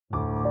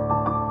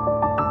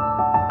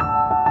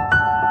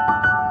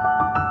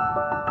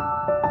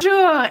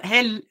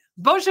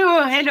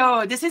Bonjour,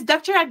 hello. This is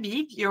Dr.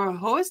 Amig, your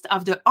host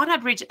of the On a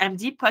Bridge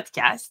MD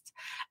podcast.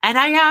 And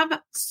I am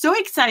so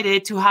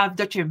excited to have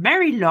Dr.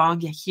 Mary Long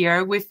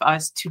here with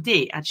us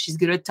today. And she's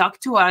going to talk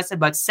to us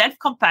about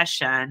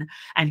self-compassion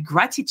and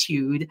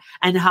gratitude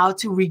and how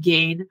to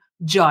regain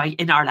joy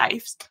in our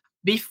lives.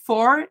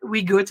 Before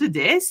we go to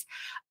this,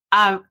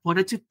 I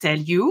wanted to tell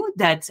you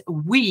that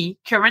we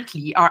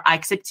currently are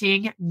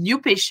accepting new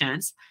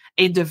patients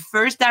in the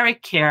first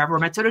direct care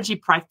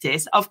rheumatology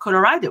practice of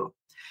Colorado.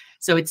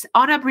 So it's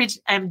On a Bridge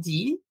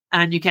MD,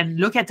 and you can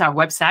look at our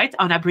website,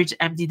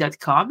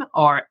 onabridgemd.com,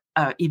 or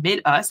email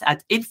us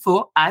at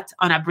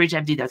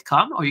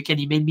info@onabridgemd.com, or you can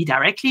email me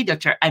directly,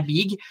 Dr.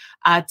 Amig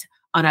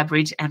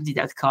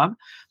 @onabridgemd.com.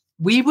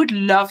 We would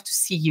love to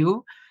see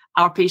you.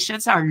 Our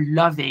patients are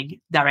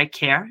loving direct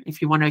care.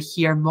 If you want to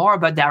hear more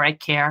about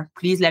direct care,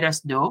 please let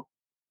us know.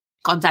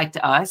 Contact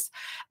us,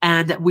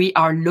 and we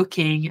are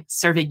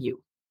serving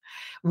you.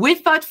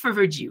 Without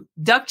further ado,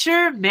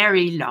 Dr.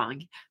 Mary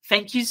Long,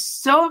 thank you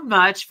so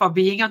much for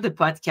being on the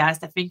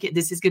podcast. I think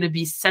this is going to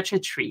be such a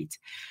treat.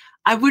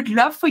 I would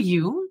love for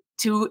you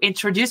to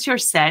introduce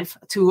yourself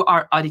to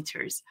our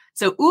auditors.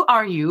 So who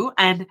are you,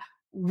 and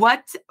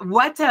what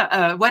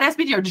has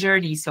been your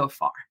journey so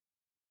far?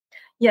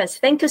 Yes,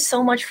 thank you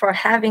so much for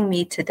having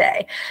me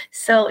today.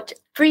 So,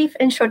 brief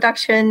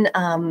introduction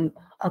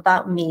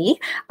about me.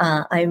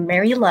 I'm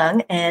Mary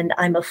Lung, and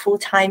I'm a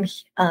full-time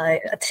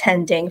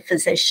attending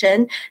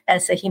physician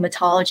as a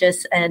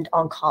hematologist and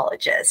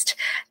oncologist.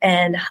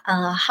 And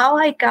how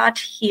I got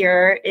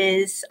here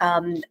is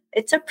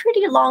it's a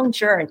pretty long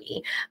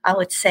journey, I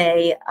would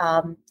say.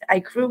 I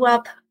grew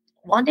up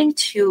wanting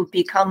to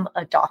become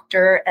a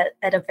doctor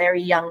at a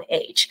very young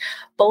age.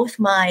 Both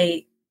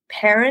my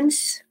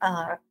parents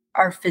are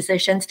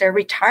physicians. They're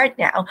retired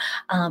now,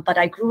 but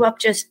I grew up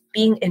just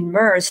being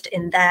immersed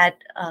in that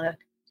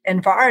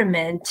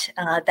environment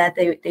that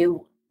they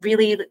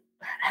really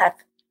have,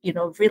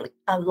 really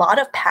a lot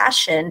of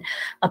passion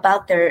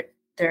about their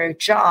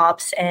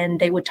jobs, and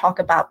they would talk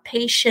about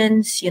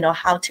patients,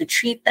 how to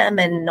treat them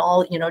and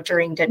all,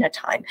 during dinner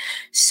time.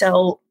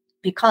 So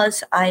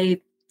because I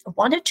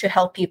wanted to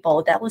help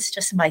people, that was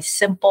just my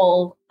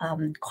simple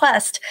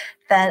quest,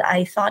 that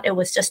I thought it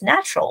was just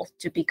natural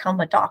to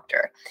become a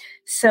doctor.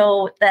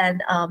 So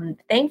then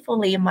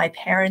thankfully my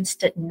parents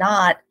did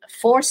not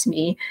force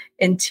me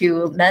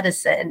into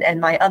medicine, and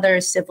my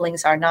other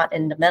siblings are not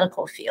in the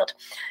medical field.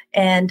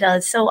 And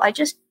so I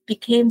just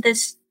became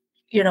this,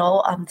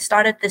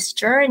 started this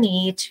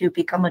journey to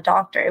become a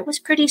doctor. It was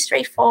pretty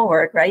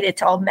straightforward, right?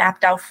 It's all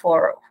mapped out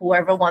for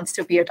whoever wants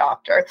to be a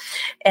doctor.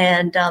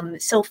 And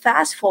so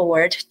fast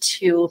forward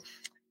to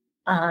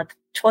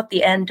toward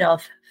the end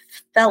of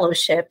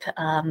fellowship,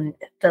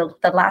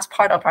 the last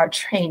part of our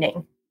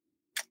training,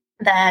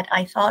 that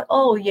I thought,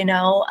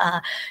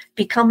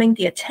 becoming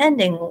the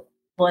attending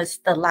was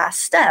the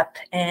last step,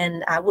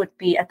 and I would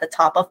be at the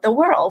top of the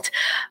world.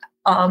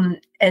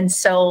 And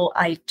so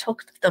I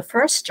took the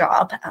first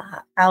job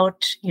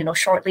out,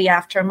 shortly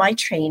after my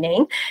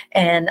training,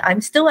 and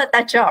I'm still at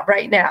that job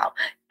right now.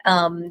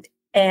 And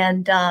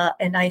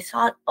I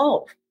thought,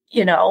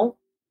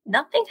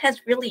 nothing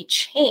has really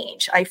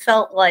changed. I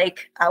felt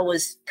like I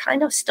was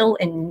kind of still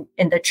in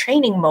the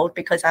training mode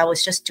because I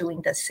was just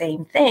doing the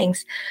same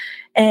things.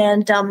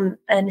 And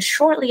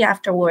shortly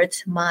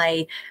afterwards,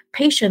 my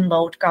patient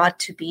load got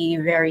to be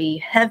very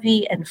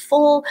heavy and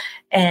full,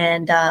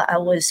 and I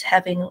was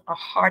having a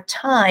hard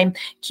time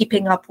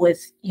keeping up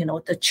with,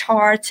 the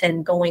charts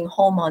and going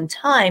home on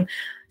time.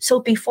 So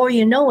before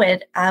you know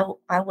it, I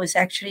was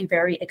actually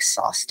very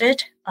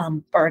exhausted,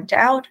 burnt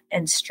out,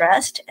 and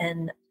stressed.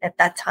 And at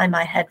that time,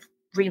 I had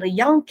really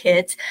young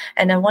kids,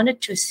 and I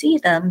wanted to see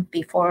them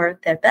before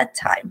their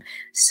bedtime.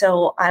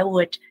 So I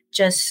would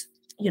just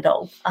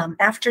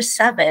after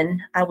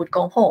 7, I would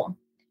go home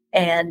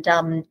and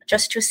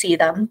just to see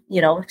them,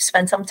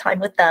 spend some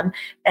time with them.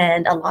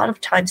 And a lot of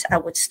times I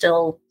would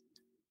still,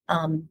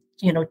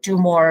 do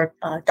more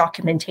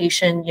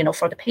documentation,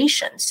 for the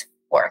patients'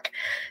 work.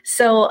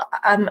 So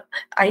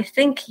I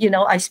think,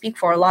 I speak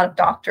for a lot of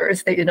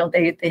doctors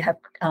that, they have,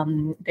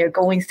 they're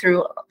going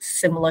through a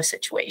similar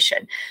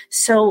situation.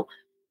 So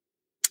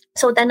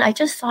then I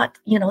just thought,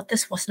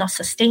 this was not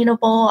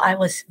sustainable. I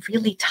was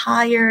really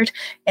tired,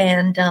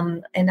 and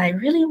I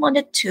really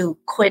wanted to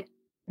quit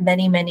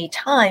many, many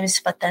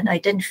times, but then I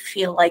didn't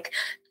feel like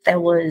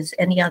there was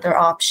any other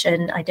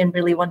option. I didn't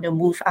really want to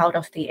move out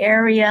of the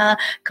area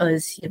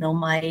because,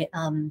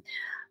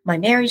 my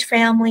marriage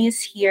family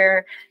is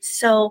here.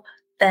 So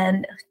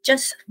then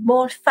just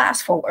more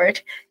fast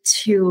forward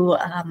to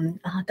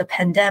the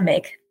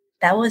pandemic.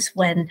 That was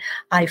when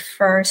I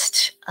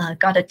first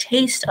got a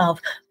taste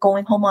of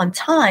going home on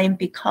time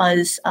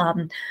because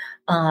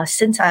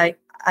since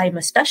I'm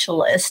a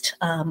specialist,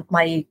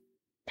 my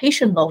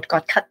patient load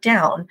got cut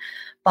down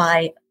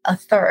by a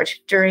third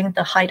during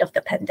the height of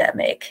the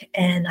pandemic.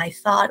 And I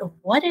thought,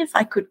 what if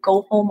I could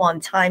go home on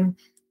time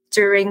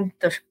during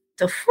the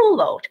full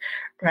load,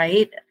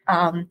 right?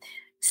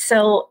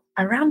 So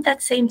around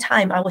that same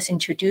time, I was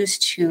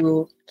introduced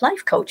to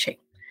life coaching.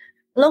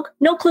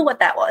 no clue what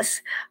that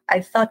was.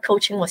 I thought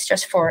coaching was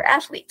just for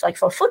athletes, like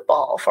for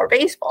football, for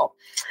baseball.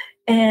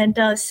 And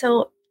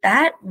so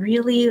that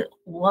really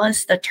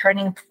was the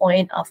turning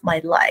point of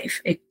my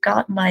life. It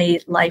got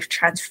my life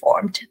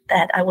transformed,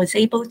 that I was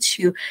able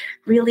to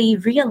really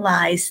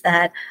realize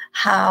that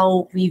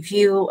how we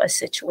view a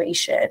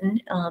situation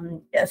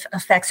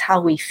affects how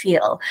we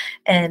feel.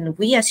 And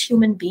we as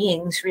human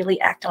beings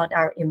really act on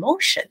our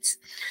emotions.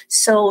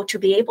 So to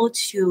be able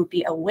to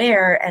be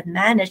aware and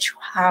manage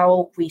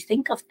how we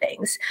think of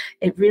things,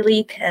 it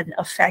really can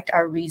affect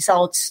our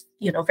results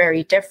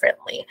very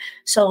differently.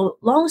 So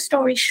long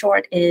story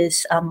short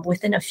is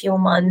within a few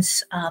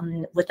months,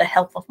 with the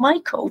help of my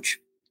coach,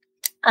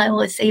 I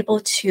was able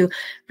to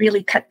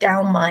really cut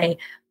down my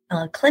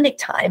clinic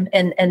time.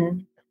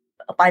 And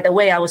by the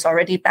way, I was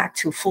already back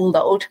to full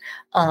load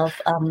of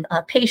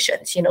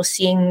patients,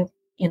 seeing,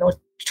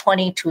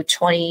 20 to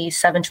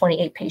 27,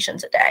 28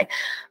 patients a day,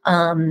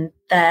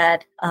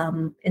 that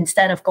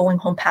instead of going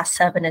home past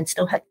 7 and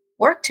still had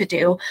work to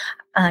do,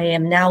 I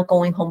am now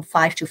going home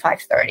 5 to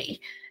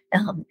 5:30.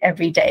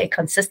 Every day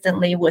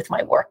consistently with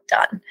my work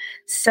done.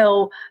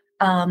 So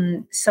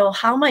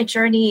how my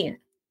journey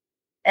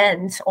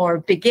ends or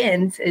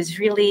begins is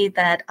really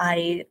that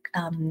I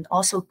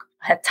also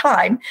had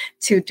time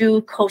to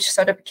do coach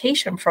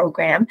certification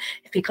program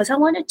because I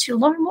wanted to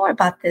learn more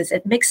about this.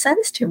 It makes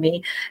sense to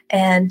me.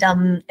 And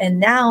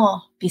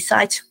now,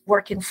 besides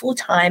working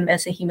full-time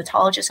as a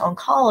hematologist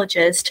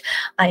oncologist,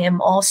 I am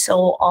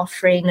also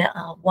offering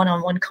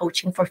one-on-one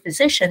coaching for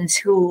physicians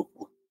who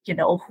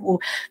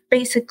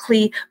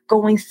basically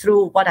going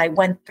through what I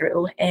went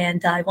through.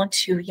 And I want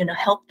to,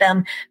 help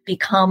them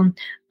become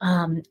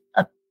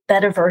a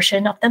better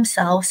version of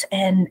themselves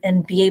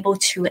and be able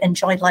to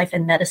enjoy life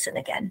in medicine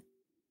again.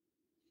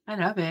 I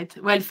love it.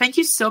 Well, thank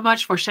you so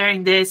much for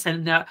sharing this.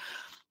 And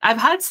I've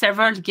had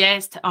several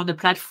guests on the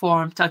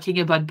platform talking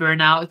about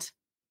burnout.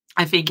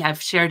 I think I've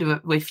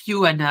shared with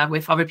you and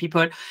with other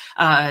people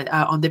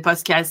on the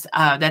podcast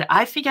that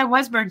I think I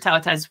was burnt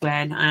out as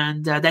well.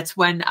 And that's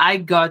when I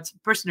got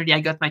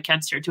my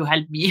cancer to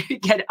help me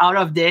get out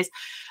of this.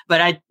 But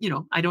I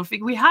don't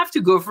think we have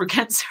to go for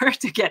cancer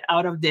to get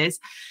out of this.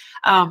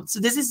 So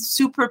this is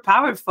super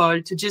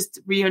powerful to just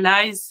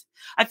realize.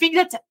 I think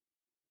that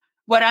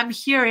what I'm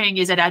hearing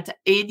is that at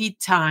any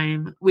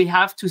time we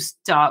have to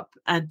stop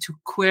and to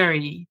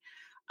query,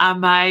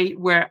 am I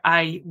where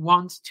I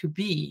want to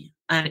be?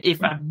 And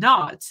if I'm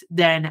not,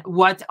 then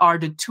what are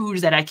the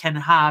tools that I can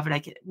have?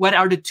 Like, what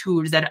are the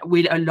tools that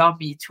will allow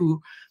me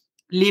to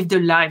live the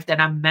life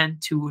that I'm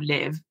meant to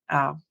live?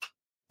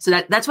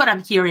 So that's what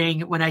I'm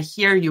hearing when I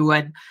hear you.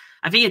 And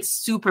I think it's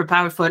super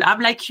powerful. I'm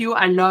like you.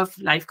 I love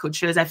life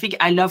coaches. I think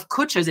I love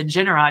coaches in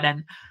general.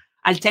 And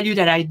I'll tell you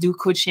that I do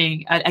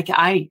coaching. I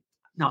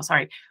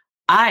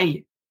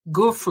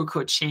go through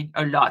coaching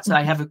a lot. So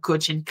I have a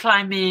coach in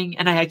climbing,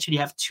 and I actually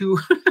have two.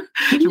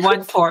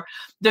 One for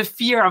the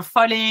fear of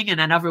falling and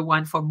another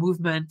one for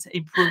movement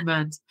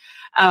improvement.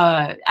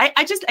 For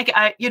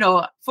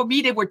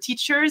me, they were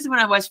teachers when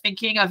I was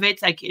thinking of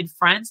it. Like in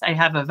France, I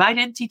have a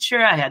violin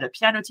teacher, I had a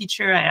piano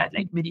teacher, I had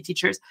like many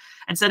teachers.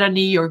 And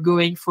suddenly you're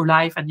going through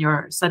life and you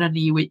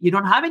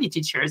don't have any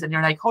teachers. And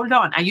you're like, hold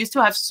on, I used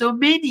to have so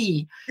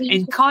many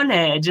in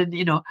college. And,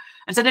 and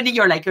suddenly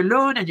you're like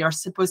alone and you're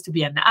supposed to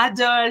be an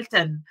adult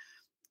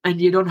and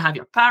you don't have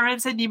your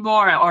parents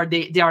anymore, or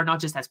they are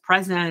not just as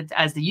present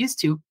as they used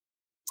to.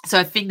 So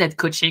I think that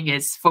coaching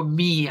is, for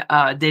me,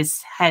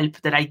 this help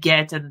that I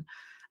get. And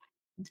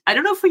I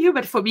don't know for you,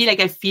 but for me, like,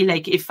 I feel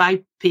like if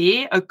I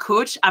pay a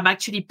coach, I'm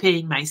actually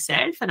paying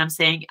myself and I'm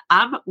saying,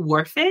 I'm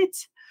worth it.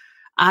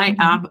 I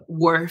am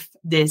worth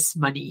this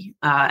money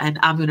and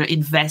I'm going to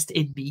invest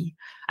in me.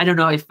 I don't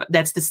know if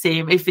that's the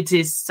same, if it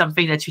is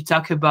something that you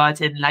talk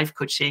about in life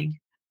coaching.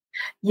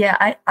 Yeah,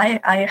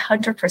 I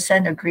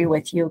 100% agree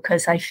with you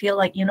because I feel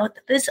like,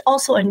 there's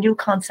also a new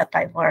concept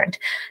I learned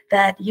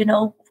that,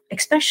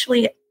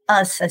 especially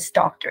us as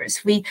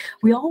doctors, we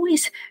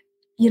always,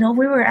 we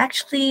were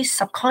actually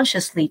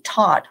subconsciously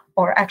taught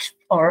or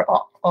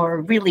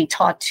really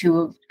taught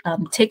to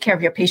take care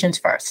of your patients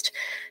first.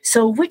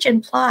 So which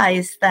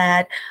implies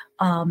that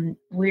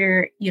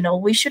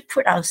we should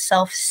put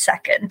ourselves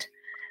second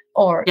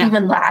or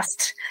even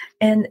last.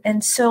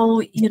 And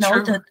so,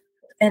 True.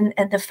 And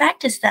the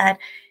fact is that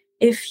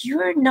if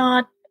you're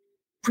not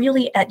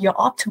really at your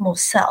optimal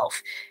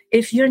self,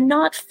 if you're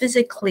not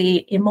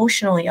physically,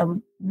 emotionally,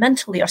 or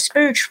mentally, or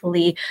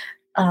spiritually,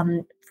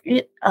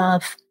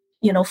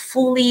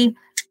 fully,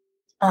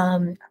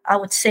 I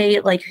would say,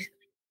 like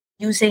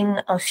using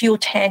a fuel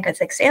tank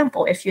as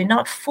example, if you're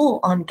not full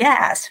on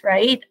gas,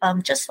 right?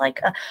 Just like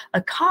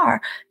a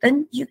car,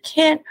 then you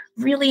can't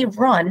really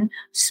run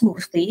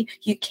smoothly.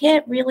 You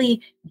can't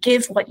really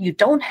give what you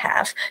don't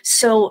have.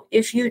 So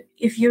if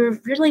you're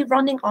really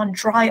running on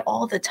dry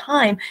all the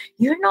time,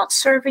 you're not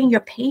serving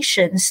your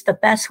patients the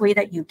best way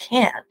that you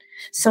can.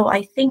 So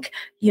I think,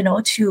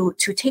 to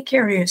take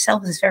care of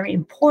yourself is very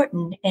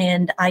important.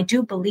 And I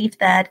do believe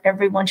that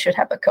everyone should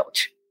have a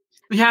coach.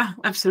 Yeah,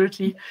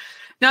 absolutely.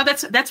 No,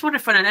 that's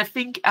wonderful, and I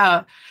think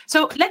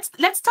so.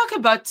 Let's talk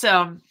about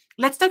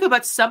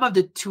some of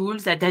the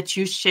tools that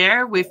you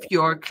share with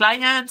your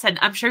clients, and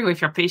I'm sure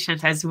with your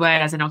patients as well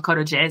as an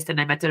oncologist and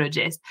a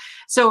hematologist.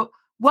 So,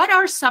 what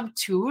are some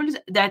tools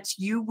that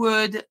you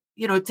would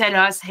tell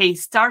us? Hey,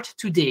 start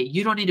today.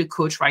 You don't need a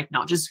coach right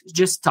now.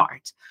 Just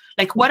start.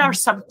 Like, what are Mhm.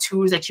 some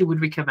tools that you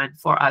would recommend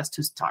for us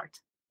to start?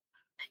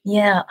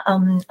 Yeah,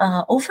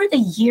 over the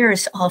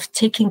years of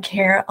taking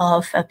care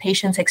of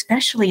patients,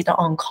 especially the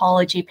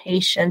oncology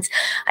patients,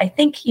 I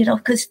think,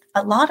 because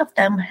a lot of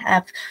them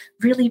have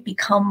really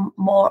become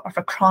more of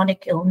a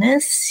chronic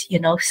illness,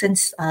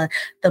 since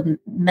the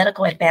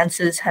medical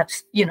advances have,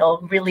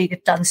 really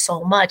done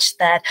so much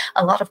that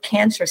a lot of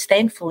cancers,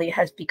 thankfully,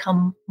 has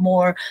become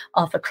more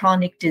of a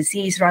chronic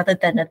disease rather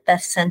than a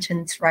death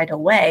sentence right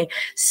away.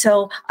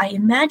 So I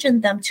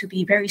imagine them to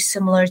be very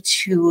similar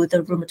to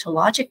the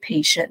rheumatologic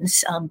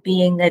patients,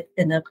 being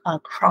in a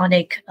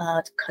chronic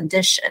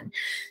condition.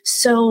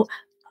 So,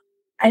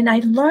 and I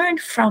learned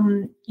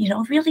from,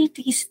 really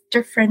these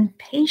different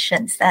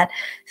patients that,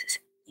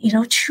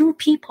 two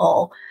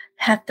people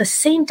have the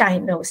same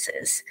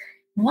diagnosis.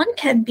 One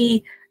can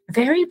be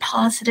very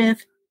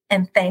positive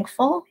and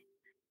thankful,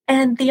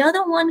 and the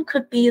other one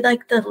could be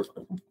like the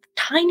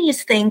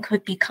tiniest thing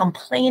could be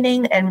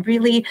complaining and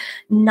really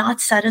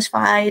not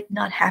satisfied,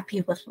 not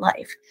happy with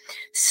life.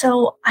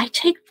 So I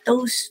take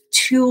those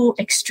two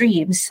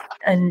extremes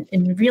and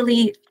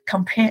really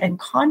compare and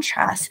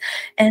contrast.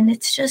 And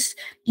it's just,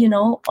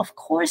 of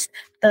course,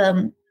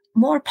 the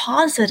more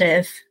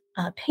positive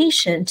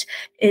patient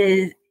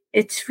is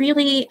it's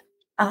really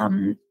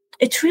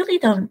it's really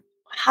the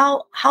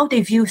how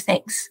they view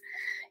things.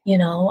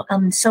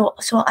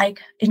 So I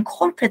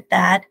incorporate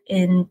that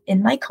in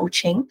my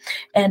coaching,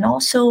 and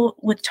also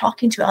with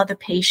talking to other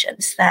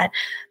patients, that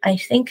I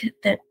think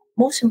the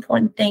most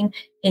important thing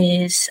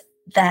is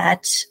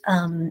that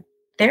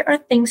there are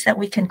things that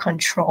we can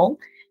control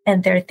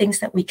and there are things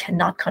that we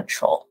cannot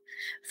control.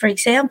 For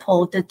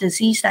example, the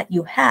disease that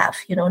you have,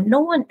 no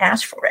one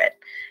asked for it,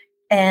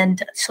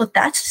 and so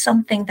that's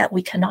something that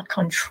we cannot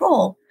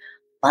control,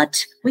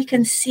 but we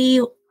can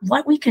see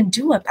what we can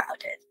do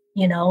about it.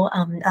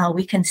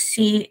 We can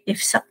see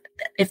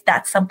if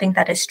that's something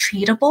that is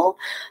treatable,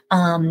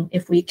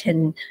 if we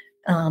can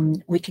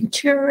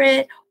cure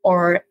it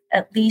or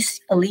at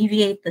least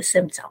alleviate the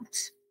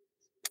symptoms.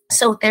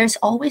 So there's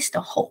always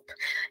the hope.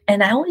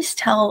 And I always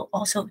tell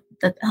also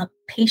the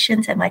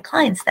patients and my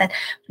clients that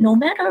no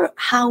matter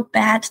how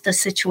bad the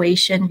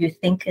situation you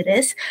think it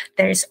is,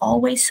 there's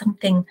always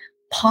something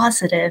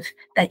positive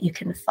that you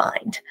can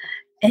find.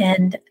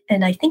 And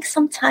I think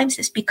sometimes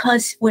it's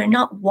because we're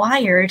not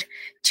wired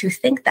to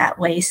think that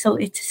way. So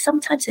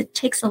sometimes it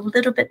takes a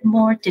little bit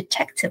more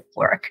detective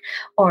work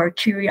or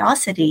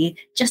curiosity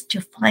just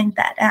to find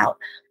that out.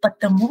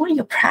 But the more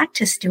you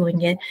practice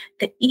doing it,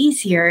 the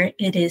easier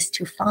it is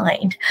to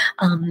find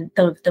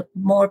the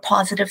more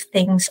positive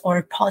things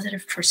or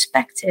positive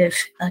perspective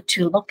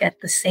to look at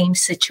the same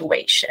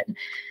situation.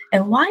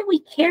 And why we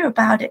care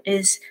about it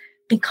is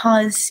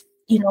because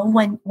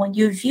when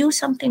you view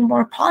something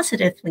more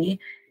positively,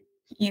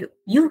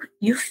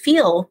 you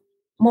feel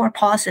more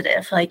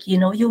positive. Like you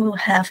will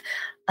have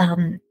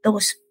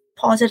those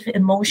positive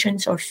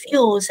emotions or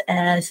feels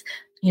as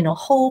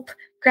hope,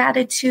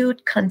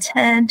 gratitude,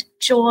 content,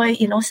 joy.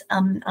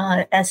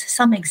 As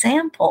some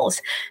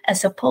examples,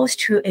 as opposed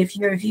to if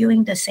you're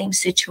viewing the same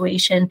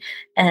situation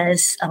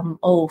as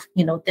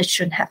this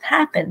shouldn't have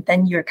happened,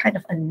 then you're kind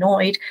of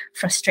annoyed,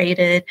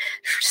 frustrated,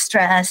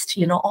 stressed.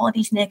 All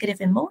these negative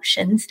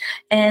emotions,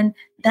 and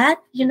that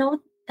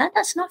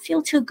does not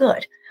feel too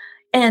good.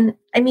 And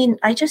I mean,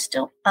 I just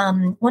don't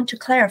want to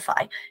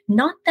clarify,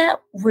 not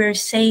that we're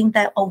saying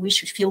that, we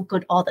should feel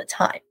good all the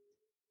time.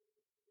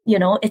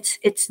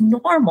 It's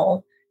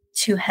normal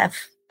to have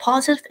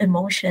positive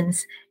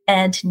emotions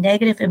and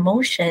negative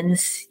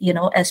emotions,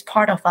 as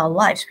part of our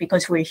lives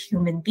because we're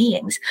human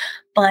beings.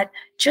 But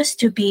just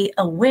to be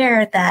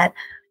aware that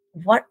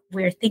what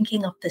we're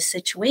thinking of the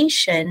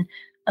situation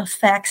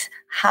affects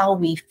how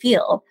we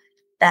feel.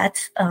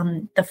 That's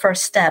the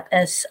first step,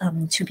 is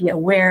to be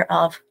aware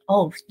of,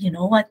 you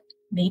know what,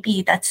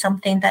 maybe that's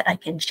something that I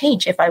can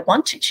change if I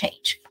want to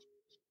change.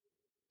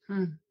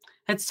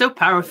 That's so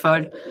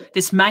powerful,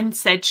 this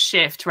mindset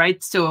shift,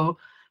 right? So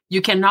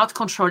you cannot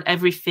control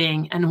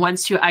everything. And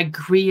once you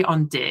agree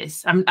on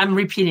this, I'm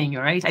repeating you,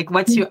 right? Like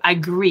once you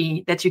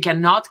agree that you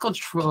cannot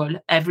control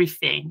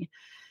everything,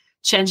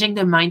 changing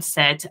the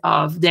mindset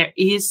of there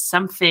is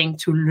something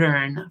to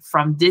learn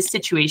from this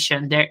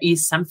situation. There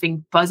is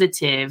something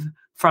positive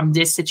from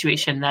this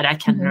situation that I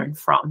can learn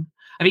from.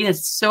 I think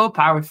that's so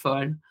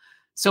powerful.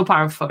 So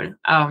powerful.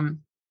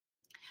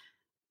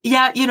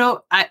 Yeah,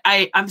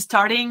 I'm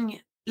starting,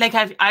 like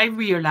I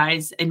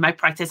realize in my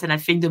practice, and I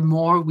think the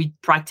more we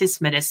practice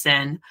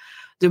medicine,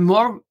 the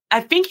more, I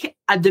think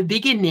at the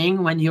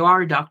beginning, when you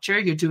are a doctor,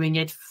 you're doing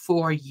it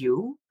for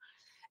you.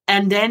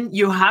 And then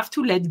you have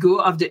to let go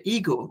of the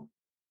ego.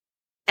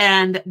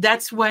 And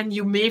that's when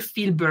you may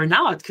feel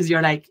burnout because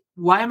you're like,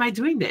 why am I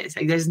doing this?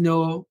 Like there's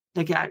no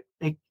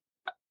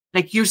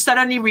like you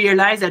suddenly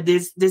realize that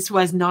this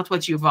was not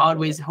what you've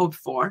always hoped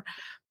for.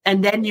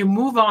 And then you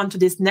move on to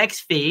this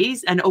next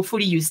phase, and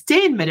hopefully you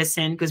stay in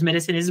medicine, because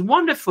medicine is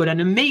wonderful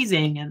and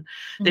amazing. And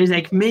there's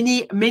like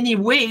many, many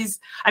ways.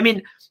 I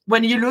mean,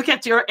 when you look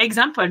at your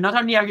example, not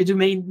only are you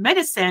doing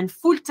medicine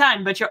full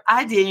time, but you're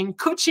adding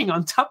coaching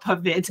on top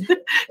of it.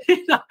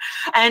 You know?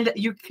 And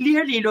you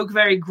clearly look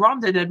very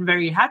grounded and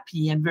very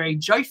happy and very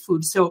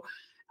joyful. So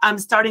I'm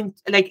starting,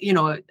 like, you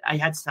know, I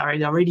had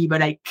started already,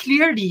 but like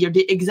clearly you're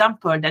the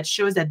example that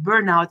shows that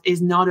burnout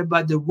is not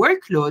about the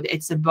workload.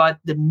 It's about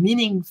the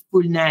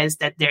meaningfulness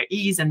that there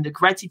is, and the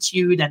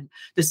gratitude and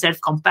the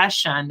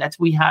self-compassion that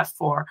we have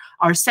for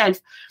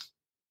ourselves.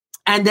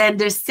 And then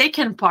the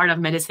second part of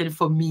medicine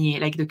for me,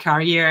 like the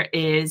career,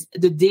 is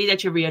the day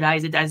that you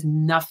realize it has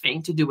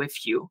nothing to do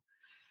with you.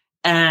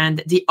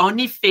 And the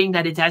only thing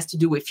that it has to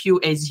do with you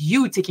is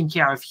you taking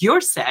care of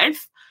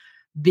yourself,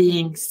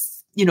 being,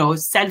 you know,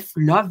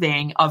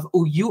 self-loving of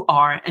who you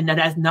are. And that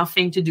has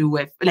nothing to do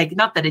with, like,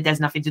 not that it has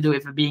nothing to do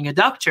with being a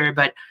doctor,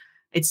 but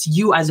it's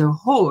you as a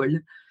whole.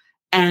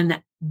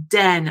 And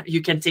then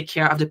you can take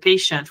care of the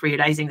patient,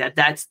 realizing that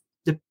that's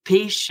the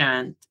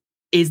patient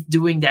is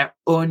doing their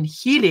own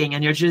healing,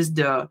 and you're just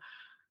the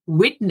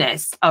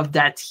witness of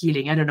that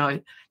healing. I don't know.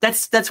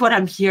 That's what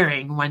I'm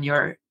hearing when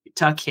you're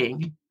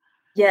talking.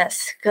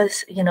 Yes,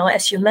 because, you know,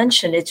 as you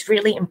mentioned, it's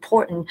really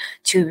important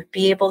to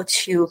be able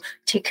to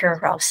take care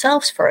of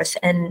ourselves first,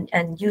 and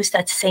use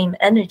that same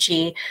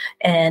energy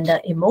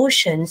and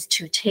emotions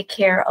to take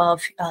care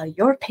of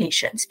your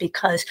patients,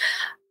 because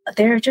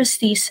there are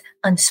just these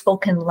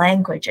unspoken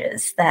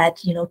languages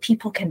that, you know,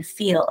 people can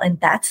feel. And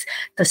that's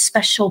the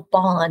special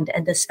bond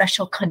and the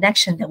special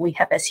connection that we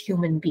have as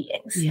human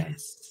beings.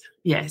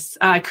 Yes.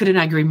 I couldn't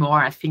agree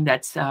more. I think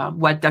that's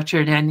what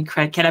Dr. Dan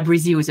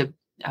Calabrese, was a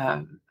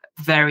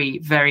very,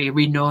 very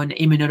renowned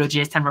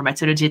immunologist and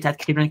rheumatologist at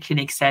Cleveland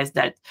Clinic, says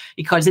that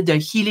he calls it the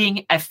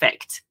healing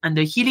effect. And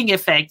the healing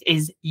effect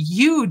is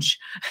huge.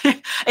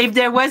 If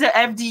there was an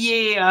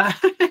FDA,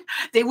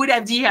 they would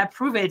FDA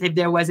approve it if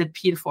there was a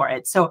pill for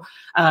it. So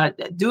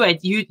do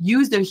it. You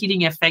use the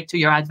healing effect to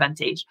your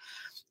advantage.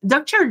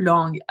 Dr.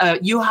 Long,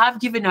 you have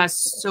given us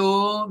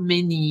so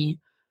many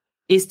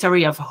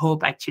history of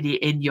hope actually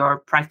in your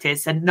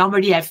practice. And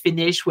normally I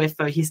finish with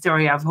a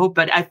history of hope,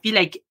 but I feel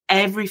like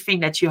everything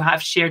that you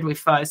have shared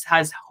with us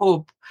has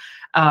hope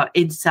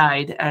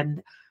inside.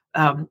 And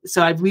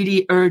so I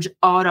really urge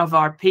all of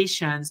our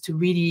patients to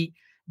really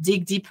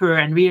dig deeper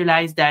and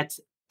realize that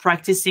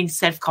practicing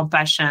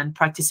self-compassion,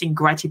 practicing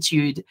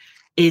gratitude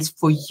is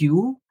for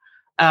you.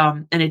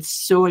 And it's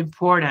so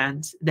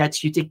important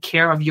that you take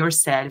care of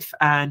yourself.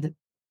 And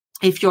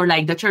if you're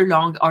like Dr.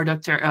 Long or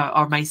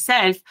or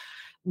myself,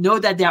 know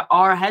that there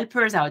are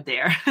helpers out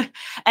there.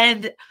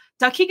 And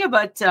talking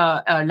about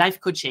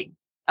life coaching,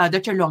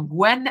 Dr. Long,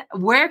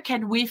 where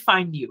can we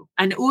find you?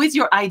 And who is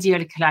your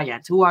ideal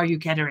client? Who are you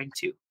catering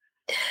to?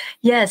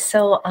 Yes,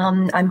 so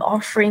I'm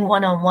offering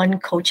one-on-one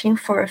coaching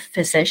for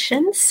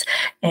physicians,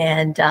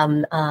 and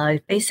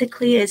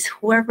basically is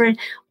whoever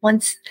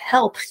wants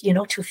help, you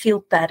know, to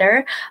feel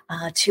better,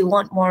 to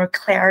want more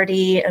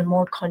clarity and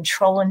more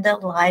control in their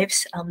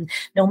lives,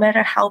 no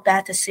matter how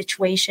bad the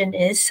situation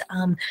is.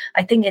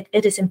 I think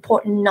it is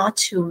important not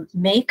to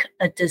make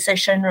a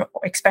decision,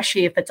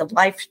 especially if it's a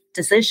life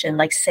decision,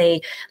 like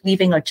say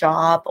leaving a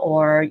job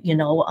or, you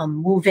know,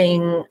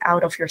 moving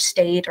out of your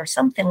state or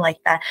something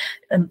like that.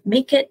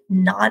 Make it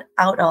not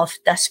out of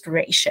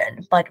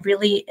desperation, but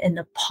really in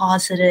a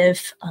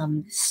positive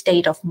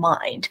state of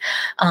mind.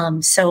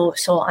 So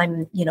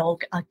I'm, you know,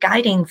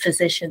 guiding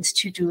physicians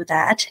to do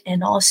that,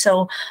 and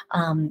also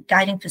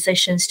guiding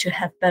physicians to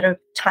have better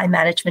time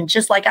management,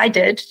 just like I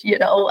did, you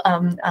know,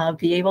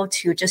 be able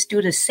to just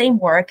do the same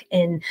work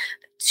in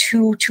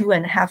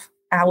 2.5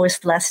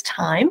 hours less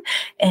time.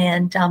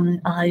 And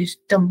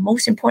the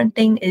most important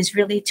thing is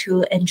really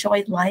to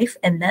enjoy life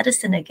and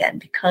medicine again,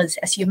 because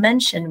as you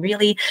mentioned,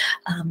 really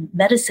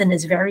medicine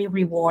is very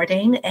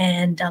rewarding.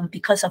 And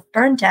because of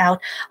burnt out,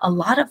 a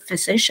lot of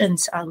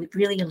physicians are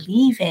really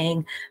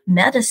leaving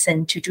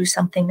medicine to do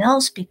something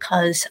else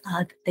because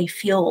they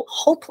feel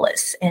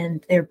hopeless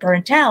and they're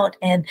burnt out.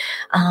 And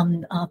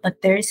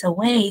but there's a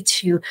way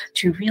to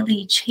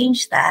really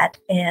change that,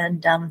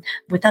 and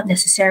without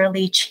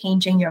necessarily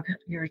changing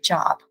your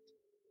job.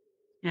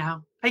 Yeah.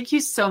 Thank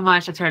you so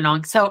much, Dr.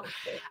 Long. So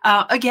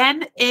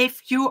again,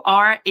 if you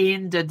are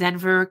in the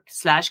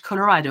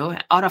Denver/Colorado,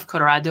 out of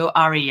Colorado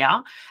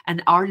area,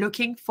 and are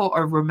looking for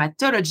a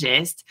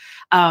rheumatologist,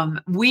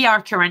 we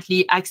are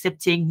currently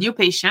accepting new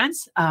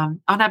patients.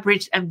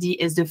 Unabridged MD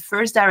is the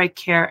first direct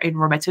care in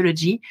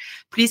rheumatology.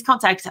 Please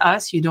contact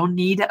us. You don't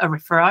need a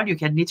referral. You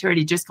can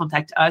literally just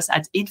contact us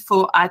at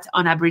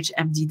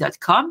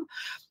info@unabridgedmd.com.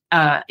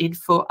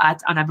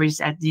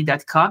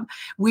 info@unabridgedmd.com.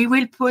 We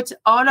will put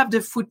all of the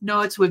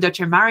footnotes with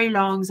Dr. Mary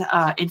Long's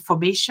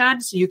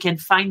information, so you can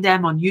find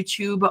them on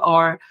YouTube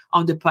or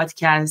on the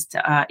podcast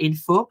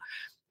info.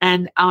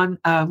 And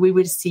we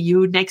will see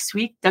you next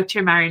week.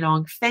 Dr. Mary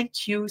Long,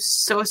 thank you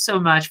so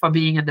much for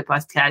being on the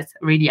podcast.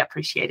 Really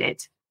appreciate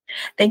it.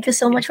 Thank you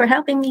so much for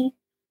having me.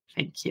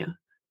 Thank you.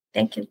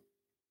 Thank you.